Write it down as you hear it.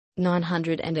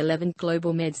911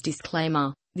 Global Meds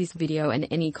Disclaimer. This video and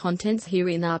any contents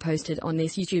herein are posted on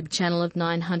this YouTube channel of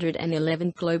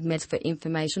 911 Globe Meds for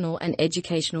informational and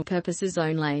educational purposes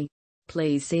only.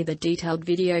 Please see the detailed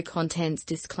video contents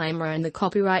disclaimer and the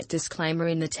copyright disclaimer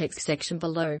in the text section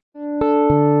below.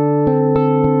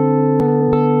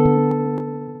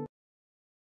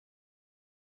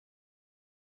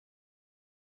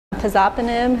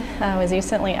 Pazopanib was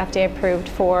recently FDA approved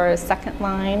for second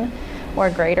line or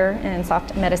greater in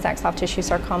metastatic soft tissue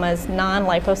sarcomas,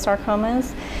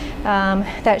 non-liposarcomas,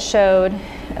 that showed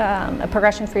a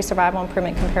progression-free survival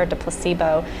improvement compared to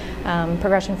placebo.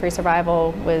 Progression-free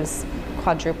survival was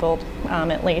quadrupled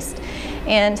at least,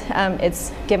 and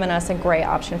it's given us a great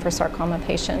option for sarcoma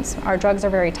patients. Our drugs are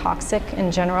very toxic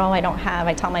in general.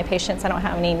 I tell my patients I don't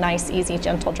have any nice, easy,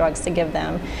 gentle drugs to give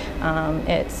them.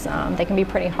 They can be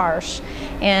pretty harsh.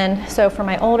 And so for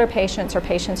my older patients or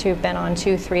patients who've been on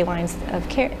 2-3 lines of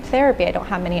therapy, I don't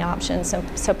have many options. So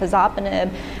Pazopanib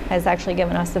has actually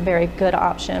given us a very good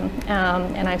option,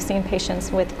 and I've seen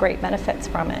patients with great benefits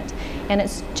from it. And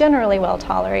it's generally well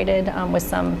tolerated with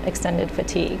some extended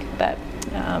fatigue, but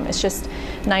it's just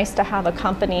nice to have a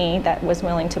company that was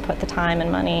willing to put the time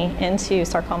and money into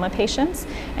sarcoma patients,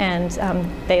 and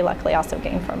they luckily also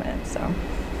gain from it. So.